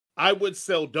I would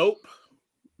sell dope,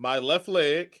 my left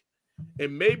leg,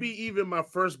 and maybe even my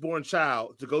firstborn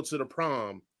child to go to the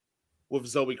prom with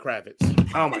Zoe Kravitz.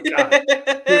 Oh my God.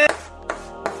 Dude.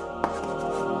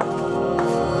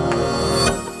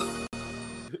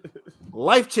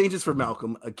 Life changes for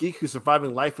Malcolm, a geek who's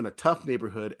surviving life in a tough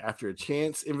neighborhood after a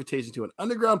chance invitation to an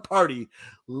underground party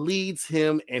leads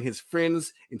him and his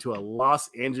friends into a Los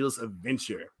Angeles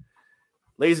adventure.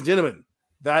 Ladies and gentlemen,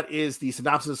 that is the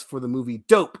synopsis for the movie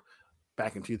Dope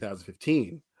back in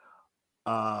 2015.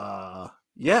 Yeah.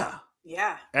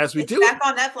 As we it's do back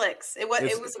on Netflix. It was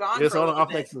gone. It's for on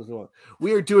Netflix as well.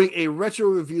 We are doing a retro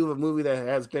review of a movie that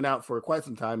has been out for quite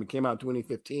some time. It came out in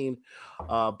 2015.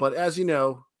 But as you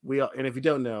know, and if you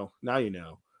don't know, now you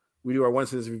know, we do our one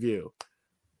sentence review.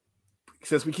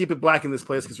 Since we keep it black in this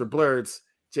place because we're blurs,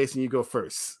 Jason, you go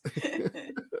first.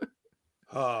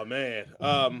 Oh man.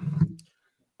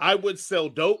 I would sell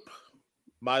dope,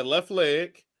 my left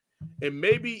leg, and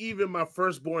maybe even my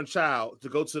firstborn child to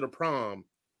go to the prom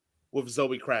with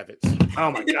Zoe Kravitz.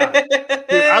 Oh my God.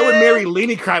 Dude, I would marry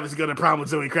Lenny Kravitz to go to prom with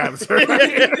Zoe Kravitz.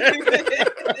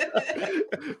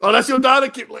 Oh, that's your daughter?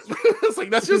 It's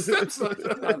like, that's your stepson.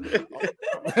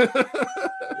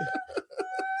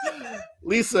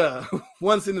 Lisa,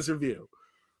 one sentence review.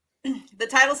 The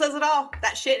title says it all.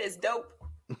 That shit is dope.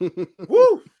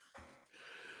 Woo!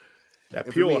 That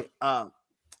pure. Me,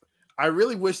 I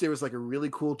really wish there was like a really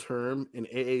cool term in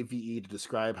AAVE to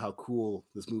describe how cool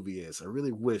this movie is. I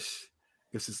really wish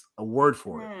this is a word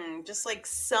for it. Just like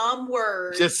some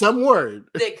word. Just some word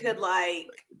that could like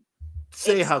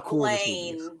say how cool this movie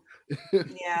is.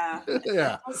 Yeah.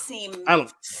 Yeah. It seem... I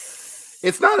don't.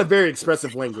 It's not a very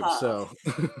expressive language, so.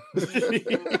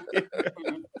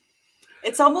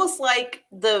 It's almost like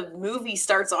the movie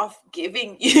starts off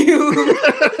giving you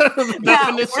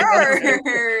that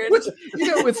word. Which,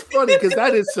 it's funny because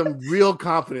that is some real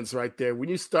confidence right there. When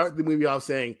you start the movie off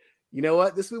saying, you know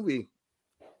what, this movie,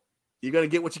 you're going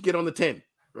to get what you get on the tin,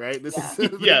 right? This is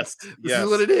yes. This is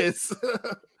what it is.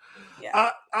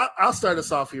 Yeah. I'll start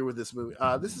us off here with this movie.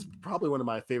 This is probably one of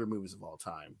my favorite movies of all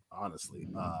time, honestly.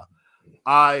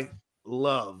 I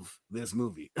love this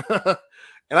movie.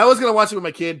 And I was going to watch it with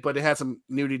my kid, but it had some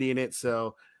nudity in it,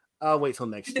 so I'll wait till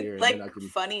next year. Like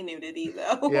funny nudity,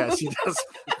 though. Yeah, she does.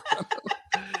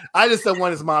 I just don't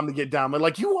want his mom to get down. But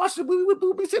like, you watched the movie with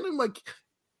boobies in him? Like,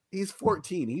 he's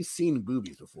 14. He's seen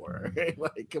boobies before. Right?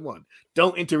 Like, come on.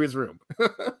 Don't enter his room.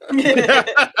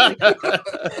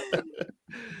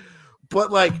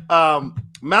 But like,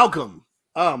 Malcolm,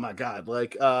 oh my God.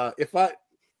 Like,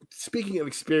 speaking of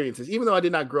experiences, even though I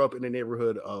did not grow up in a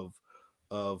neighborhood of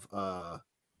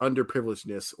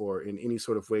underprivilegedness or in any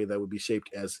sort of way that would be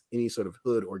shaped as any sort of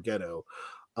hood or ghetto,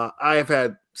 I have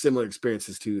had similar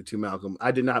experiences to Malcolm. I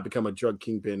did not become a drug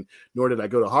kingpin, nor did I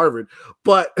go to Harvard,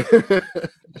 but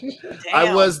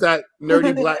I was that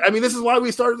nerdy black. I mean, this is why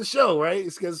we started the show, right?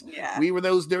 It's because we were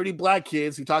those dirty black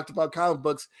kids who talked about comic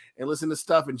books and listened to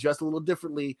stuff and dressed a little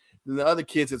differently than the other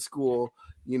kids at school,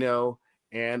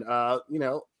 and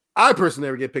I personally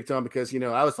never get picked on because,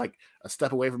 I was like a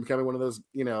step away from becoming one of those,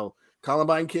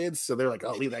 Columbine kids. So they're like,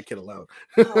 I'll leave that kid alone.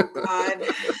 Oh, God.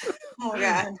 Oh,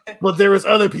 God. But there was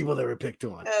other people that were picked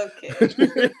on.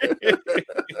 Okay.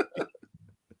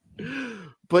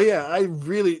 But yeah, I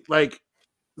really like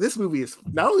this movie. Is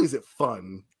not only is it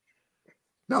fun,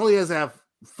 not only does it have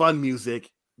fun music,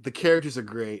 the characters are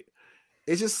great.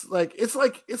 It's just like, it's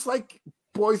like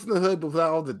Boys in the Hood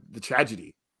without all the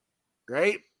tragedy,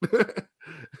 right?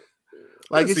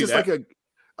 Like, it's just like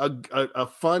a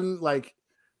fun, like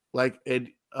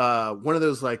one of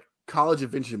those like college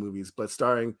adventure movies, but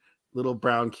starring little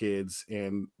brown kids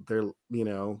and their,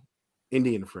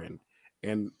 Indian friend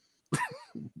and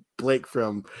Blake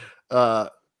from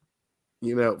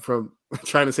from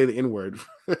trying to say the N-word.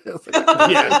 That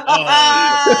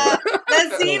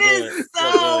scene is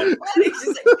so funny.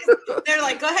 They're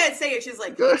like, go ahead, say it. She's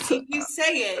like, if you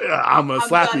say it, I'm gonna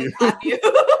slap you.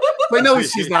 Wait, no,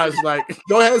 she's not. She's like,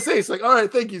 go ahead and say it. It's like, all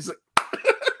right, thank you. Like,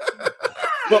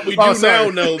 but we do now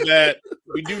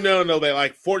know that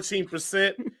like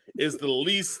 14% is the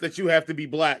least that you have to be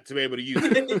black to be able to use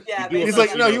it. Yeah, he's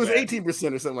like, no, he was 18%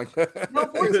 or something like that. No,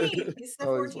 14. He's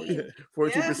still 14.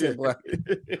 14% black.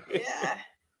 Yeah.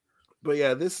 But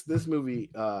yeah, this movie,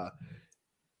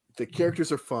 the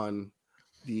characters are fun,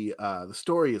 the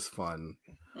story is fun,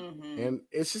 and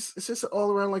it's just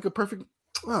all around like a perfect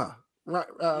Ryan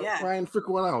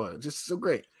Fukunaga, just so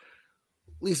great.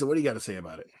 Lisa, what do you got to say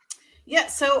about it? Yeah,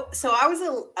 so I was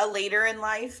a later in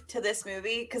life to this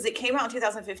movie because it came out in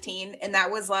 2015, and that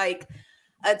was like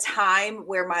a time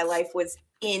where my life was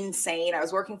insane. I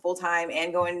was working full time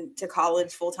and going to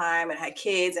college full time and had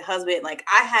kids, a husband. Like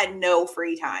I had no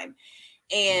free time.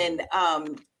 And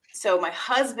so my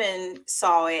husband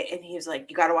saw it and he was like,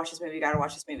 you got to watch this movie. You got to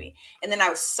watch this movie. And then I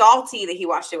was salty that he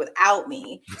watched it without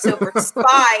me. So for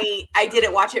spite, I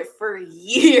didn't watch it for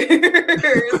years.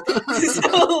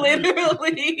 So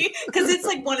literally, because it's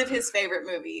like one of his favorite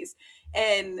movies.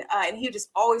 And he would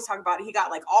just always talk about it. He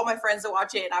got like all my friends to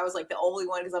watch it. And I was like the only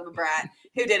one, because I'm a brat,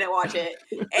 who didn't watch it.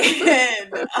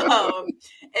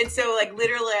 And so like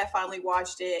literally I finally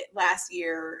watched it last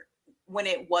year when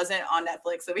it wasn't on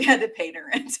Netflix, so we had to pay to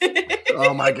rent it.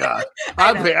 Oh my god!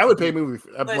 I would pay money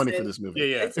for this movie.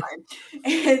 Yeah, it's fine.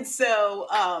 And so,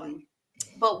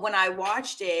 but when I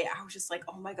watched it, I was just like,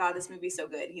 "Oh my god, this movie's so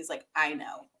good." He's like, "I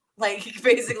know," like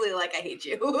basically, like I hate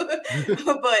you.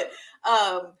 But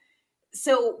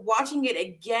so watching it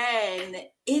again,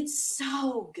 it's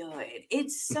so good.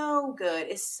 It's so good.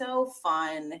 It's so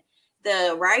fun.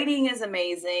 The writing is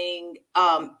amazing.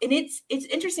 And it's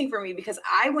interesting for me because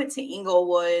I went to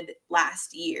Inglewood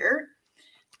last year.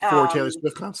 For Taylor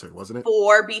Swift concert, wasn't it?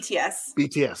 For BTS.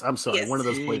 BTS. I'm sorry. Yes. One of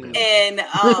those play bands. And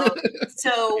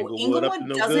so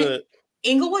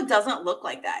Inglewood doesn't look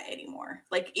like that anymore.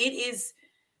 Like it's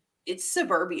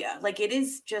suburbia. Like it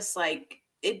is just like,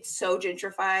 it's so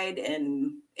gentrified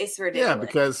and it's ridiculous. Yeah,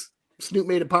 because Snoop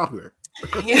made it popular.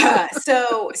 Yeah.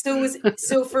 So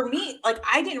for me, like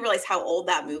I didn't realize how old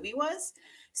that movie was.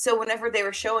 So whenever they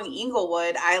were showing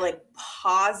Inglewood, I like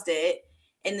paused it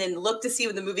and then looked to see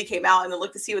when the movie came out and then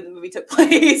looked to see when the movie took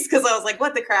place, because I was like,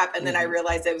 what the crap? And then I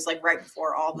realized it was like right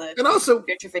before all the and also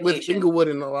with Inglewood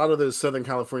and a lot of those Southern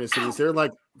California cities,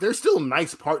 there's still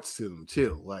nice parts to them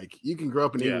too. Like you can grow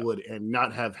up in Inglewood and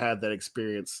not have had that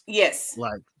experience. Yes.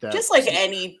 Like that. Just like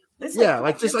any just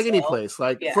like any place.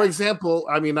 Like for example,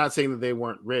 I mean, not saying that they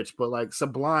weren't rich, but like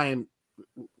Sublime,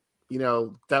 you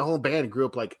know, that whole band grew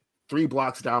up like 3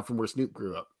 blocks down from where Snoop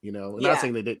grew up. You know, not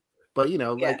saying they did, but you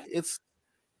know, like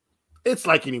it's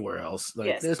like anywhere else.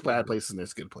 Like there's bad places and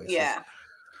there's good places. Yeah.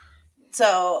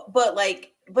 So, but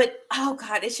oh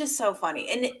god, it's just so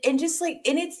funny, and just like,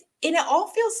 and it all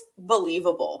feels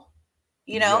believable.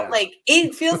 You know, like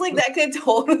it feels like that could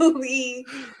totally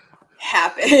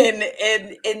happen.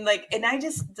 And I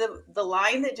just the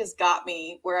line that just got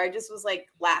me where I just was like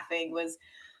laughing was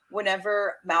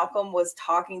whenever Malcolm was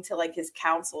talking to like his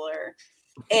counselor.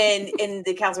 And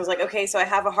the counselor was like, okay, so I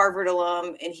have a Harvard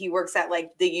alum and he works at like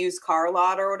the used car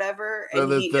lot or whatever.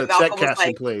 And the check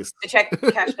cashing place. The check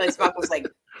cash place. Malcolm was like,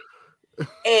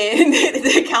 and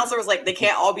the counselor was like, they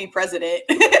can't all be president.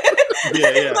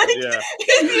 Yeah.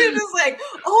 And you're just like,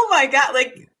 oh my God,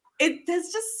 like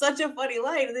that's just such a funny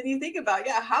line. And then you think about,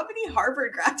 how many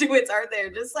Harvard graduates are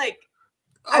there? Just like,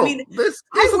 I mean,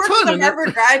 I worked with a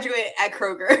Harvard graduate at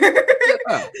Kroger.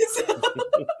 So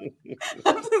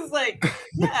I'm just like,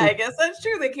 I guess that's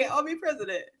true. They can't all be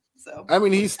president. So I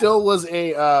mean, he still was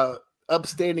a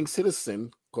upstanding citizen,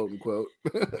 quote unquote.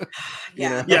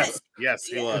 Yeah. Yes,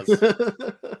 he was.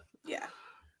 Yeah.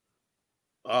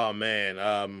 Oh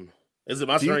man. Is it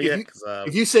my turn yet?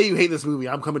 If you say you hate this movie,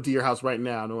 I'm coming to your house right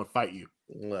now and I'm gonna fight you.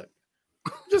 Look.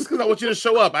 Just because I want you to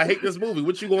show up. I hate this movie.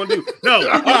 What you gonna do? No.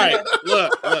 All right.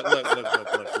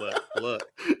 Look.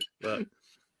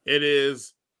 It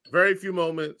is very few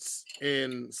moments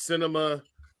in cinema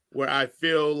where I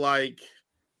feel like,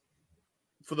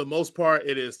 for the most part,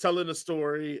 it is telling the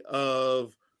story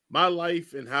of my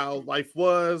life and how life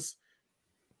was.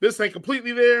 This ain't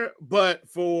completely there, but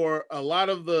for a lot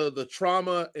of the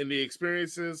trauma and the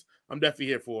experiences, I'm definitely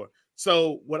here for.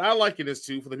 So what I liken this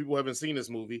to, for the people who haven't seen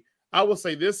this movie, I will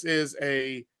say this is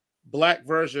a Black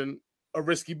version of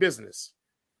Risky Business,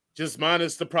 just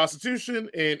minus the prostitution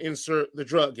and insert the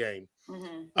drug game.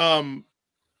 Mm-hmm.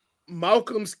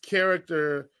 Malcolm's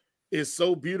character is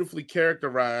so beautifully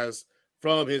characterized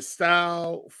from his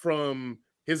style, from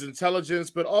his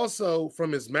intelligence, but also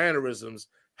from his mannerisms,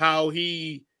 how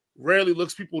he rarely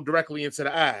looks people directly into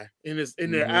the eye, in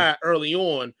their eye early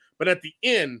on. But at the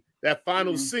end, that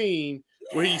final scene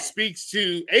where he speaks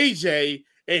to AJ,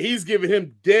 and he's giving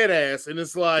him dead ass, and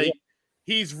it's like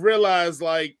he's realized,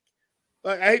 like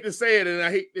I hate to say it,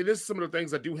 and this is some of the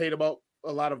things I do hate about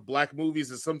a lot of Black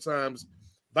movies, is sometimes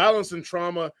violence and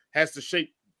trauma has to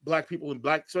shape Black people and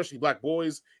especially Black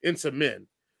boys into men.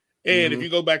 And if you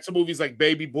go back to movies like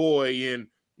Baby Boy, and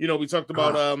we talked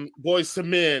about Boys to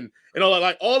Men and all that,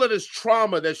 like all of this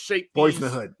trauma that shaped Boys in the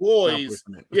Hood. Boys.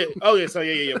 Yeah. Oh yeah. So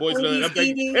yeah. Boys in the Hood.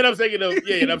 I'm thinking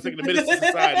of Menace to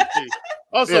Society too.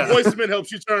 Also, Boys to Men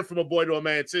helps you turn from a boy to a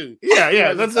man too.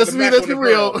 Yeah. Let's be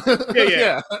real.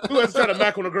 Yeah. Who has to try to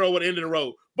mack on a girl with the end of the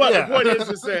road? But the point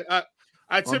is that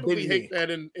I typically hate that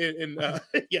in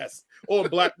yes, or in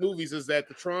Black movies, is that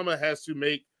the trauma has to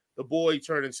make the boy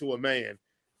turn into a man.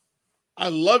 I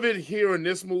love it here in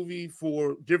this movie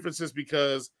for differences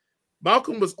because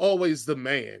Malcolm was always the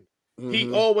man. Mm-hmm.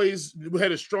 He always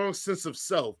had a strong sense of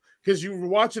self because you were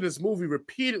watching this movie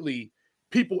repeatedly.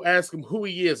 People ask him who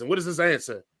he is, and what is his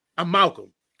answer? I'm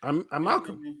Malcolm. I'm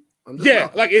Malcolm.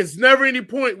 Malcolm. Like it's never any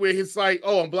point where he's like,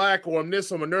 "Oh, I'm Black," or "I'm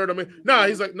this," or "I'm a nerd." No,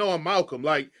 he's like, "No, I'm Malcolm."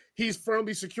 Like he's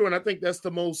firmly secure, and I think that's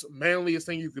the most manliest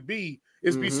thing you could be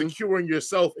is be secure in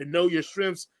yourself and know your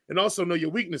strengths and also know your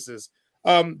weaknesses.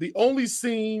 The only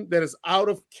scene that is out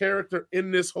of character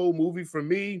in this whole movie for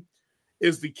me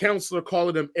is the counselor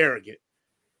calling him arrogant.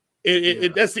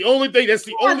 That's the only thing. That's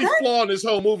the only flaw in this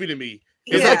whole movie to me.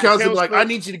 Is that counselor like, I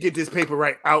need you to get this paper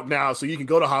right out now so you can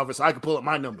go to Harvard so I can pull up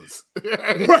my numbers.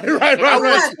 right.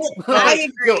 I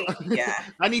agree.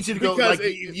 I need you to go. Like,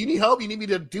 you need help? You need me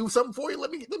to do something for you?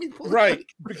 Let me pull it. Right.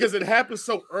 Because it happens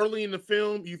so early in the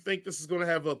film, you think this is going to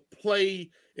have a play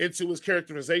into his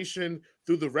characterization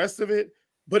through the rest of it,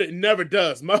 but it never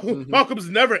does. Malcolm's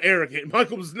never arrogant.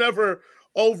 Malcolm's never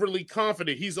overly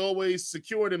confident. He's always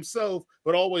secure in himself,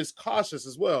 but always cautious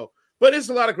as well. But there's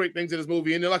a lot of great things in this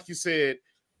movie. And then, like you said,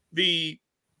 the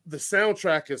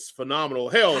soundtrack is phenomenal.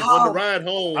 Hell, on the ride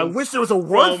home. I wish there was a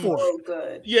word for it. So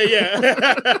good.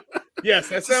 Yeah. Yes,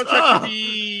 that soundtrack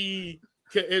the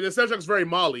soundtrack is very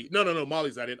Molly. No,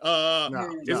 Molly's not it.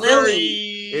 It's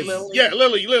Lily.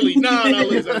 Lily. No,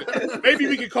 Lily's not it. Maybe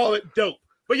we could call it dope.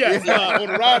 But yeah, on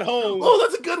the ride home. Oh,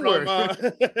 that's a good word.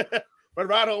 But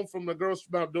ride home from the girls'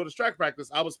 daughter's track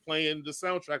practice, I was playing the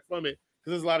soundtrack from it.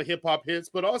 Because there's a lot of hip hop hits,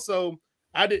 but also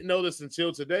I didn't know this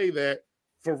until today that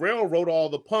Pharrell wrote all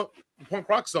the punk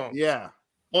rock songs.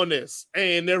 On this,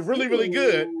 and they're really, really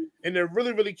good, and they're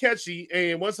really, really catchy.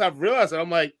 And once I've realized it, I'm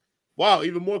like, wow,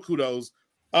 even more kudos.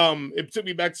 It took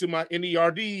me back to my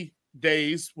NERD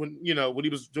days when he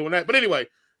was doing that. But anyway,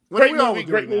 great movie.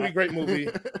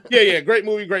 Yeah, great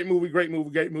movie. Great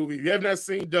movie. If you have not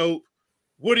seen Dope,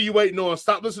 what are you waiting on?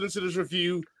 Stop listening to this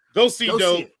review. Go see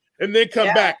Dope. And then come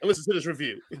back and listen to this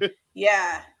review.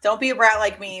 Don't be a brat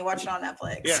like me. Watch it on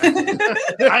Netflix.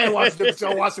 I ain't watching the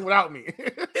show. Watch it without me.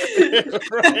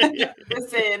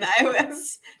 Listen, I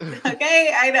was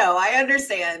okay. I know. I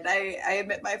understand. I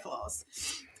admit my flaws.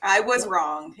 I was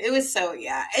wrong. It was so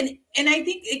and I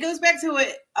think it goes back to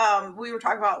what we were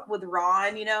talking about with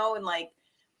Ron. And like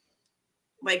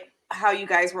how you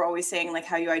guys were always saying like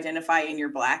how you identify in your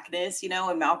Blackness.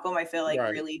 And Malcolm, I feel like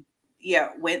really.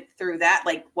 Went through that.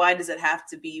 Like, why does it have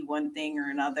to be one thing or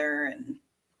another? And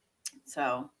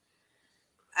so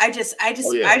I just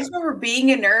remember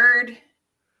being a nerd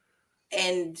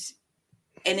and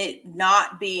it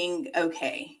not being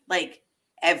okay, like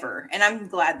ever. And I'm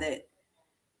glad that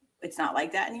it's not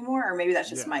like that anymore. Or maybe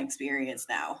that's just my experience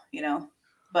now,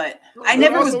 but I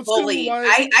never was bullied.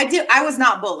 I was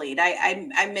not bullied.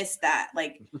 I missed that.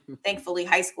 Like, thankfully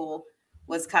high school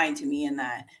was kind to me in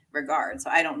that regard. So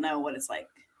I don't know what it's like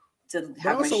to have.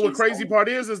 But also, what crazy part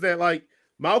is that like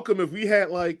Malcolm, if we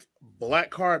had like black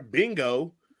card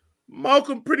bingo,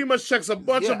 Malcolm pretty much checks a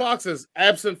bunch of boxes: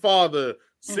 absent father,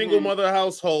 single mother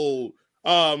household,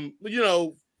 like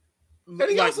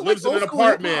lives in an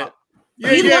apartment.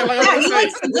 He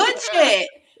likes the good shit.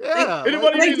 Yeah, and it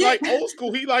wasn't even like old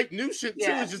school. He liked new shit too.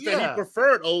 It's just that he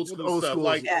preferred old school stuff.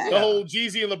 Like the whole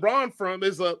Jeezy and LeBron from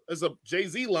is a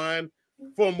Jay-Z line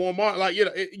for more like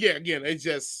again, it's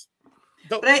just.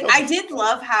 But I did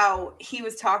love how he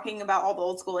was talking about all the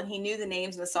old school and he knew the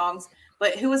names and the songs.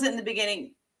 But who was it in the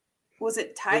beginning? Was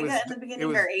it Tyga in the beginning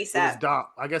or ASAP? It was Dom.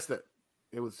 I guess that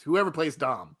it was whoever plays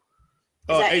Dom.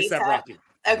 ASAP Rocky.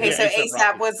 Okay, so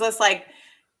ASAP was just like,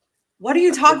 what are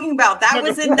you talking about? That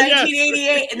was in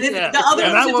 1988, and then the other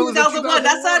one's in 2001.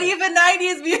 That's not even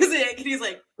 90s music. And he's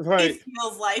like, it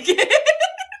feels like it.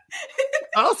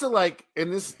 I also like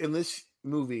in this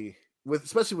movie,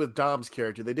 especially with Dom's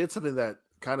character, they did something that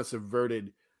kind of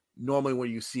subverted normally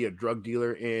when you see a drug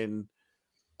dealer in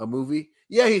a movie.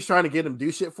 Yeah, he's trying to get him to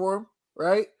do shit for him,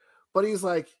 right? But he's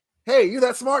like, hey, you're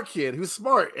that smart kid who's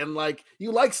smart and like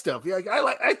you like stuff. You're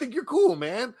like, I think you're cool,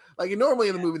 man. Like normally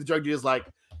in the movie, the drug dealer's like,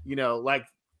 like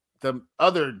the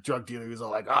other drug dealers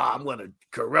are like, I'm going to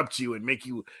corrupt you and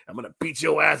I'm going to beat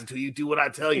your ass until you do what I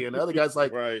tell you. And the other guy's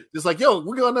like, just like, yo,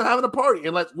 we're going to having a party.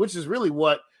 And which is really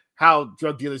how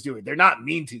drug dealers do it. They're not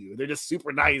mean to you. They're just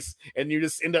super nice. And you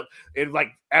just end up and like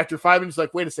after 5 minutes,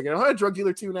 like, wait a second, I'm a drug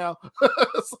dealer too now.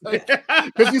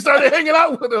 Because you started hanging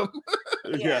out with him.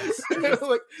 Yes.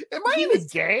 Like, am I in a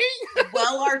gang?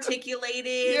 Well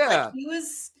articulated. Yeah. Like, he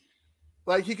was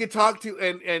Like he could talk to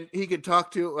and he could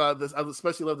talk to this. I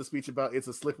especially love the speech about it's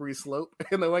a slippery slope.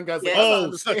 And the one guy's like,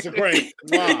 "Oh, such a great!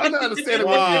 Wow. I don't understand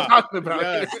what you're talking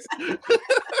about."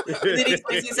 Yes.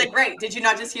 He's like, "Great! Did you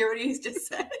not just hear what he just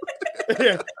said?"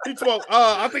 Yeah, he told.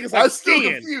 I think it's like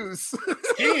skiing.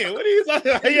 Skiing. What are you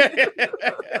talking?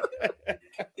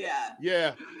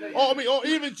 Yeah. Oh, I mean, or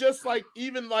even just like,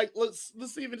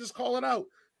 let's even just call it out.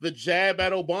 The jab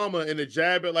at Obama and the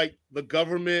jab at like the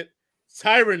government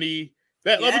tyranny.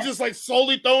 That let me just like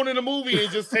solely thrown in a movie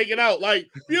and just take it out. Like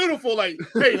beautiful. Like,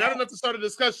 hey, not enough to start a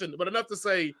discussion, but enough to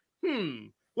say,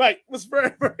 like was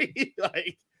very, very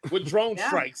like with drone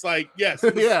strikes. Like, yes,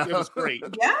 it was great.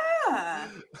 Yeah.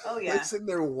 Oh yeah. Like sitting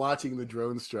there watching the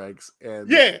drone strikes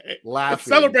and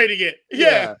laughing, celebrating it.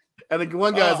 Yeah. And the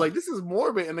one guy's like, "This is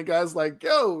morbid," and the guy's like,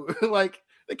 "Yo, like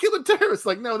they're killing terrorists."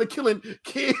 Like, no, they're killing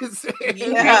kids. They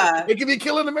could be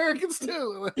killing Americans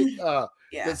too. Like,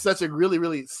 it's such a really,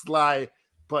 really sly,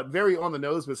 but very on the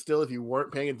nose. But still, if you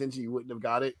weren't paying attention, you wouldn't have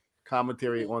got it.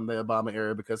 Commentary on the Obama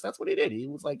era because that's what he did. He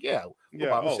was like,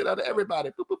 Obama shit out of everybody.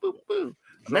 Boop, boop, boop, boop.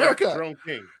 America. Drone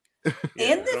king.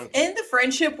 And the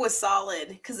friendship was solid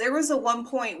because there was a one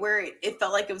point where it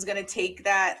felt like it was going to take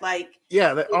that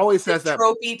that always has that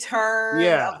tropey turn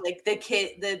of like the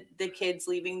kids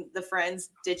leaving the friends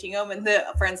ditching them and the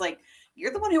friends like,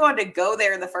 "You're the one who wanted to go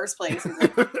there in the first place."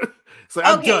 So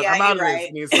I'm done. I'm out of this.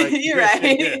 And he's like, "You're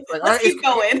right. Like, let's keep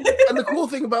going." And the cool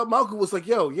thing about Malcolm was like,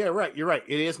 "Yo, yeah, right. You're right.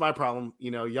 It is my problem.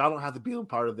 You know, y'all don't have to be a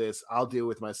part of this. I'll deal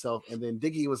with myself." And then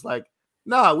Diggy was like,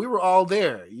 "Nah, we were all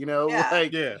there. You know,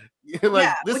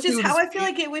 which is how I feel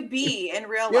like it would be in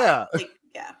real life."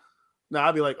 No,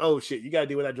 I'd be like, "Oh shit, you gotta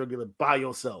deal with that drug dealer by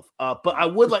yourself." But I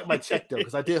would like my check though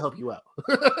because I did help you out.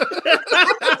 I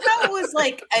thought that was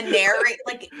like a narrate.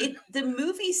 Like the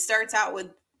movie starts out with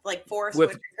like Forrest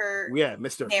Whitaker. Yeah,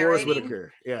 Mr. Forrest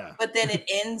Whitaker. Yeah. But then it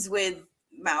ends with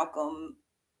Malcolm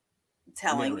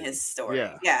telling his story.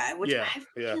 Which I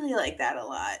really like that a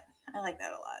lot. I like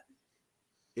that a lot.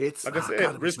 It's like I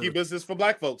said, risky business for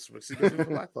black folks. Risky business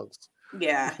for black folks.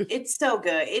 Yeah, it's so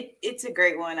good. It's a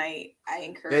great one. I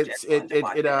encourage everyone to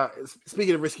watch it.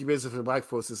 Speaking of risky business for black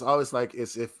folks, it's always like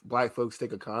it's if black folks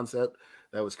take a concept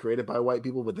that was created by white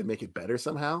people, but they make it better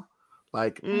somehow.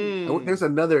 Like there's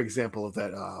another example of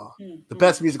that. The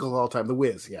best musical of all time, The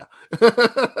Wiz. Yeah.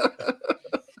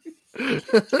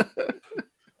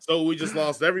 So we just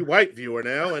lost every white viewer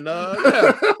now, and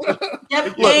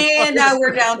Yep, and now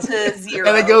we're down to 0.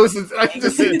 And it goes. I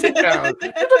just sit down. And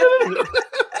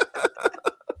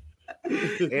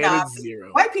it's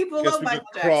 0. White people love Michael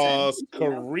Jackson. Cross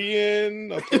Korean,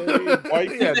 white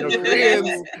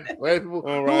Koreans, white people.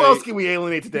 All right. Who else can we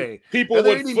alienate today? People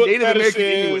with foot Native American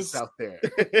fetishes. Inuits out there.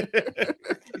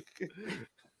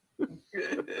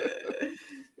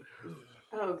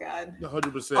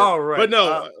 100%. All right. But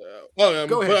no.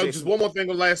 Go ahead. Just one more thing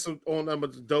on last on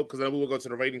dope because then we will go to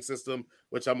the rating system,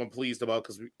 which I'm pleased about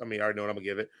because I already know what I'm gonna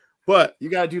give it. But you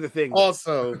gotta do the thing.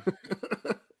 Also,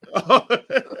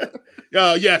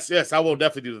 yes, I will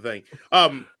definitely do the thing.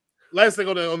 Last thing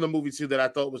on the movie too that I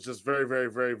thought was just very, very,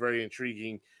 very, very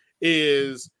intriguing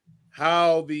is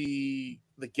how the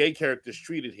gay characters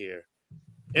treated here.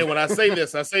 And when I say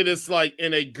this like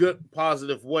in a good,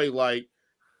 positive way. Like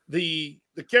the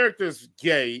character's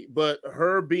gay, but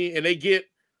her being, and they get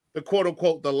the quote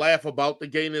unquote the laugh about the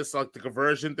gayness, like the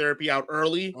conversion therapy out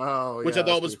early, which I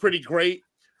thought was pretty great.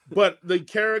 But the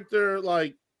character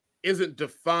like isn't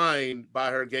defined by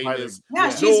her gayness. Yeah,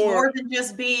 she's more than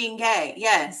just being gay.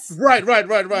 Yes. Right.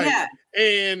 Yeah.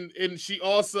 And she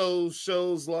also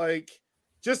shows like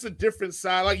just a different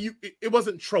side. Like it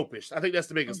wasn't tropish. I think that's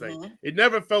the biggest thing. It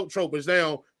never felt tropish.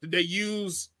 Now, did they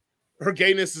use her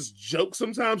gayness as jokes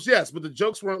sometimes? Yes, but the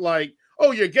jokes weren't like,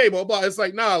 "Oh, you're gay," blah blah. It's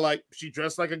like, nah, like she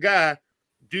dressed like a guy.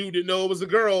 Dude didn't know it was a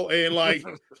girl, and like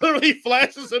literally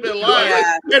flashes him in line,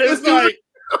 and it's like,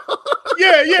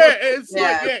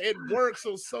 it works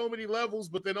on so many levels.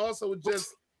 But then also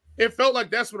it felt like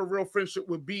that's what a real friendship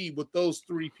would be with those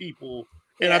three people,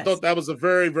 and I thought that was a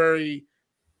very, very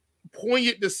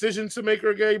poignant decision to make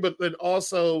her gay, but then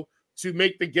also to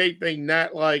make the gay thing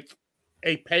not like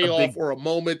a payoff or a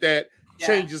moment that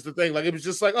changes the thing. Like it was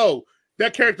just like, oh,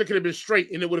 that character could have been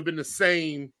straight and it would have been the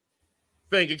same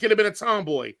thing. It could have been a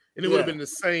tomboy and it would have been the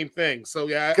same thing. So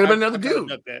yeah, could have been another dude.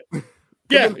 That.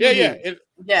 It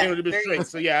would have been straight.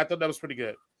 So yeah, I thought that was pretty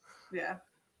good. Yeah.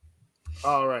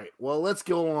 All right. Well, let's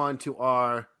go on to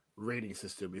our rating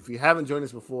system. If you haven't joined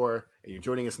us before and you're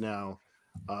joining us now,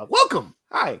 welcome.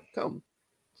 Hi, come.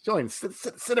 Join,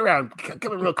 sit around,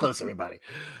 come in real close, everybody.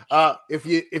 If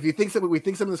you think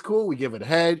something is cool, we give it a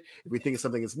head. If we think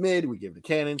something is mid, we give it a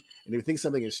cannon. And if we think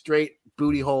something is straight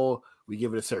booty hole, we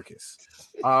give it a circus.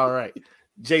 All right,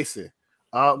 Jason.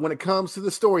 When it comes to the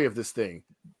story of this thing,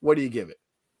 what do you give it?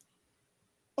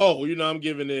 Oh, I'm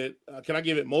giving it. Can I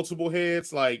give it multiple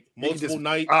heads, like multiple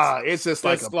nights? It's just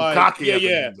like a bukkake.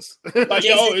 Yeah. Like,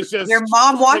 Jason, it's just your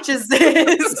mom watches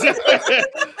this.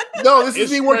 No, this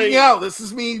is me working straight. out. This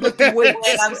is me lifting weights.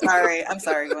 Glenn, I'm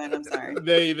sorry, Glenn. I'm sorry.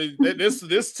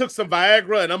 This took some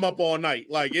Viagra, and I'm up all night.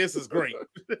 Like, this is great.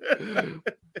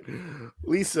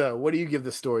 Lisa, what do you give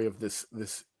the story of this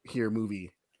here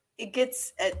movie? It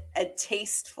gets a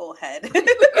tasteful head.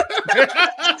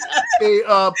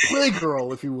 A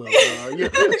playgirl, if you will.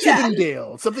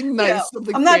 Chippendale, something nice, No,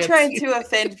 something I'm not fancy. trying to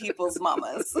offend people's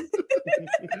mamas.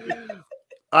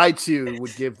 I too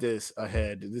would give this a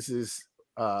head. This is,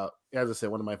 as I said,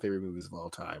 one of my favorite movies of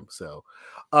all time. So,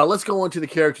 let's go on to the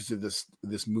characters of this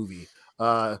movie.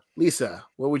 Lisa,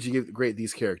 what would you grade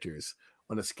these characters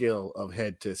on a scale of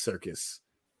head to circus?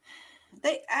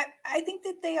 I think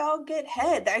that they all get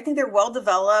head. I think they're well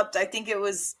developed. I think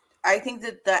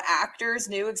that the actors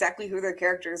knew exactly who their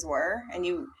characters were,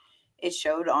 and it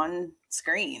showed on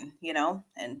screen,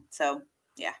 and so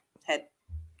yeah, head.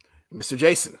 Mr.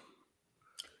 Jason.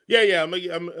 Yeah. I'm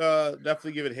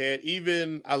definitely give it head.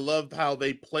 Even I loved how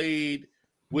they played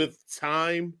with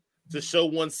time to show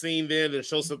one scene then and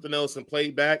show something else and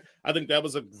play back. I think that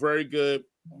was a very good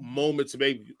moment to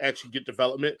maybe actually get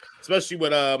development, especially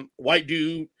with white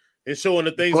dude and showing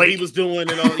the things he was doing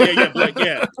and all. Blake,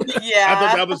 yeah. I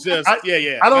thought that was just I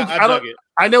dug it.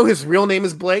 I know his real name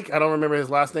is Blake. I don't remember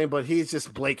his last name, but he's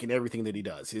just Blake in everything that he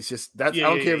does. It's just that I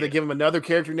don't care if they give him another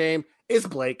character name. It's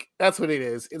Blake. That's what it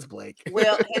is. It's Blake.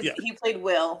 Will he played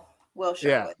Will. Will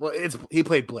Sherwood. Yeah. Well, he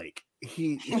played Blake.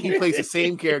 He plays the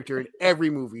same character in every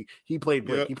movie. He played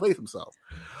Blake. Yep. He plays himself.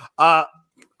 I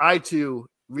too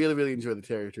really, really enjoy the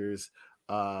characters.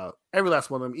 Every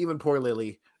last one of them, even poor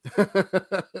Lily.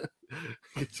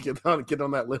 get on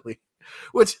that Lily.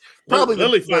 Which probably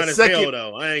Lily fine as hell,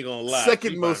 though. I ain't gonna lie.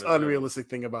 Second most unrealistic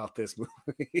thing about this movie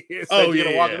is you're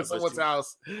gonna walk into someone's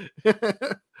house.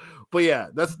 But yeah,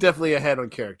 that's definitely a head on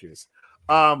characters.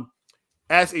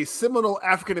 As a seminal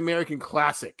African American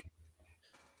classic,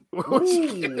 what would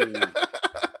you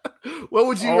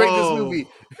rate this movie?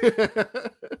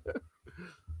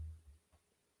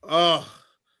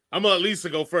 I'm gonna let Lisa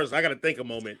go first. I gotta think a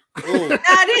moment.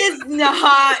 That is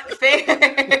not fair.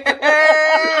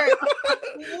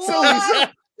 So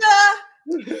Lisa,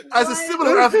 as a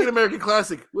similar African American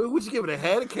classic, would you give it a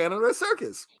head, a cannon, or a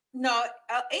circus? No,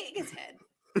 it gets head.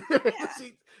 Yeah.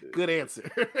 See, good answer.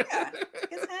 Yeah, it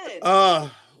gets head.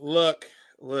 Look.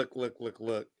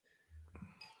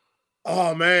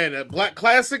 Oh man, that black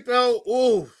classic though.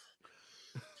 Ooh.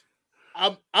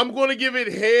 I'm going to give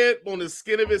it head on the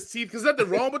skin of his teeth because nothing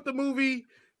wrong with the movie,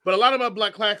 but a lot of my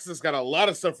black classics got a lot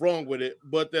of stuff wrong with it.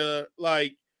 But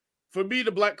for me,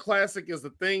 the black classic is the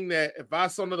thing that if I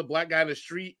saw another black guy in the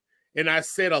street and I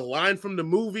said a line from the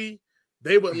movie,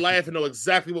 they would laugh and know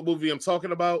exactly what movie I'm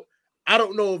talking about. I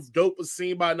don't know if Dope was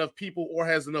seen by enough people or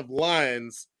has enough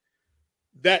lines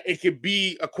that it could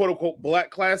be a quote unquote black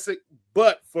classic.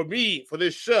 But for me, for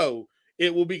this show,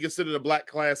 it will be considered a black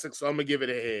classic. So I'm going to give it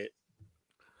a head.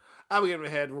 I'm giving it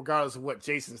a head regardless of what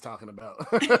Jason's talking about.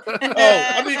 But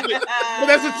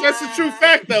that's a true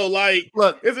fact, though. Like,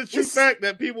 look, it's a true fact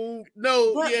that people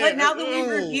know. But now that we've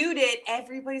reviewed it,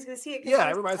 everybody's gonna see it. Yeah,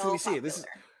 everybody's gonna see it. This is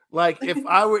like if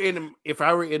I were in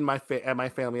my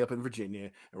family up in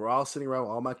Virginia, and we're all sitting around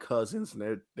with all my cousins,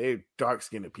 and they're dark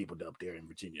skinned people up there in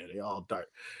Virginia. They all dark,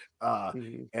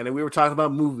 and then we were talking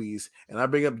about movies, and I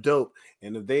bring up Dope,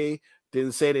 and if they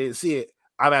didn't say they didn't see it,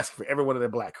 I'm asking for every one of their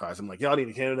black cards. I'm like, y'all need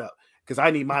to hand it up because I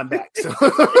need mine back. So,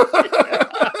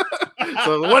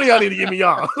 so one of y'all need to give me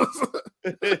y'all.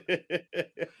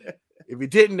 If you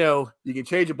didn't know, you can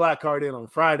trade your black card in on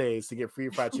Fridays to get free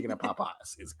fried chicken at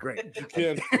Popeyes. It's great. You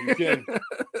can.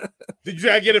 Did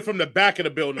you get it from the back of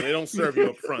the building? They don't serve you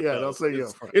up front. Yeah, they'll serve you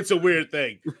up front. It's a weird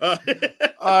thing. All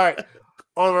right.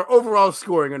 On our overall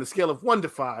scoring on a scale of 1 to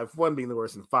 5, 1 being the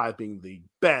worst and 5 being the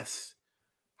best,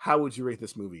 how would you rate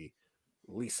this movie?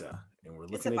 Lisa, and we're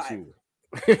looking at you.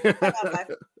 5 out of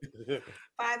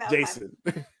 5. Jason.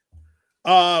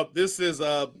 This is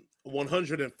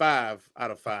 105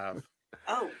 out of 5.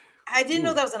 Oh, I didn't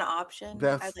know that was an option.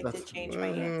 I'd like to change my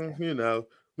answer.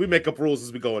 We make up rules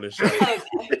as we go on this show. Okay.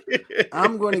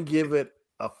 I'm going to give it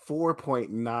a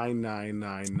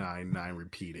 4.99999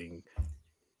 repeating.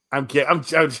 I'm joking.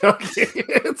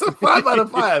 It's a 5 out of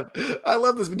 5. I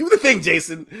love this. Do the thing,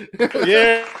 Jason.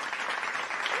 Yeah.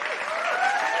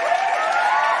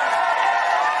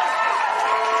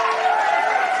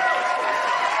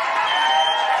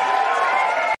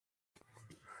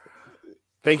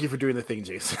 Thank you for doing the thing,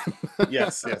 Jason.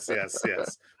 Yes.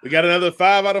 We got another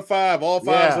 5 out of 5. All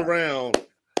fives around.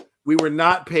 We were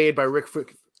not paid by Rick.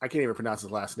 I can't even pronounce his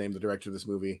last name. The director of this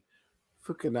movie,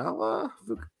 Fukunawa.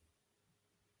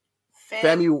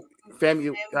 Famu.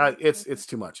 It's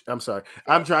too much. I'm sorry.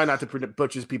 I'm trying not to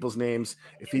butcher people's names.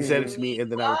 If he said it to me,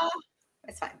 and then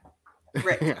it's fine.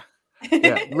 Rick.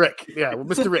 Rick. Yeah, well,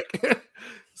 Mr. Rick.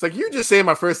 It's like, you're just saying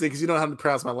my first name because you don't know how to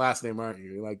pronounce my last name, aren't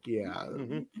you? You're like, yeah.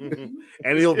 And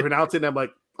he'll pronounce it, and I'm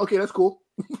like, okay, that's cool.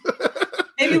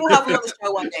 Maybe we'll have him on the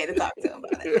show one day to talk to him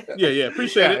about it. Yeah,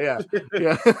 appreciate it.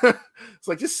 Yeah. It's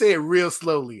like, just say it real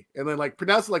slowly, and then like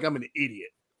pronounce it like I'm an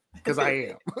idiot, because I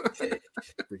am.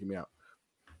 Freaking me out.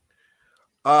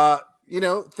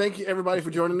 Thank you everybody for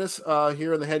joining us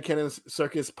here on the Headcanon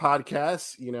Circus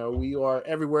podcast. We are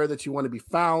everywhere that you want to be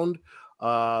found.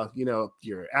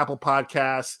 Your Apple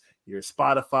Podcasts, your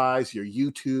Spotify's, your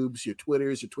YouTubes, your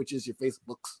Twitters, your Twitches, your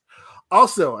Facebooks.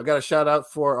 Also, I got a shout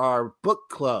out for our book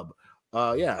club. We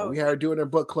are doing our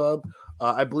book club.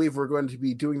 I believe we're going to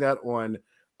be doing that on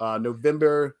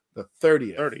November the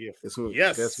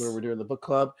 30th. That's where we're doing the book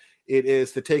club. It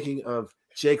is the taking of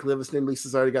Jake Livingston.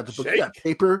 Lisa's already got the book. You got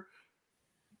paper.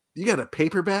 You got a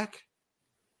paperback?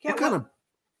 Yeah, what kind of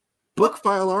book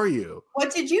file are you?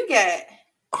 What did you get?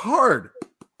 Hard.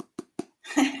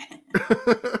 And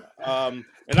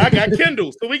I got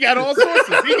Kindle, so we got all sorts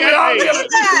of.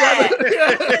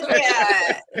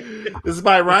 This is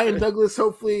by Ryan Douglas.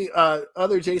 Hopefully,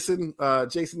 other Jason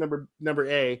number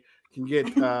A can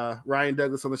get Ryan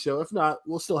Douglas on the show. If not,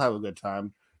 we'll still have a good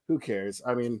time. Who cares?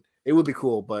 I mean, it would be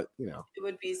cool, but it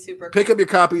would be super pick up your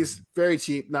copies, very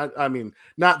cheap. Not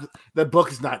the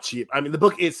book is not cheap. I mean, the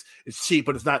book is cheap,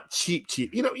 but it's not cheap.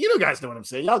 You guys know what I'm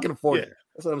saying. Y'all can afford it.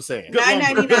 That's what I'm saying.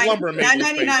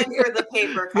 $9.99 for the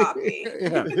paper copy.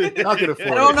 Y'all can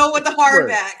afford I don't know what the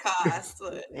hardback costs.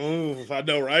 But... I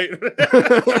know, right?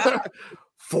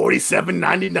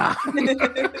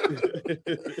 $47.99.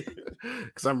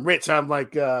 Because I'm rich. I'm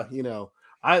like,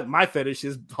 my fetish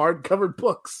is hardcover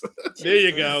books. There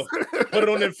you go. Put it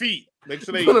on their feet. Make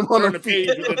sure they put them on the page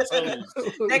with their toes.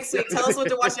 Next week, tell us what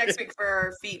to watch next week for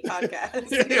our feet podcast.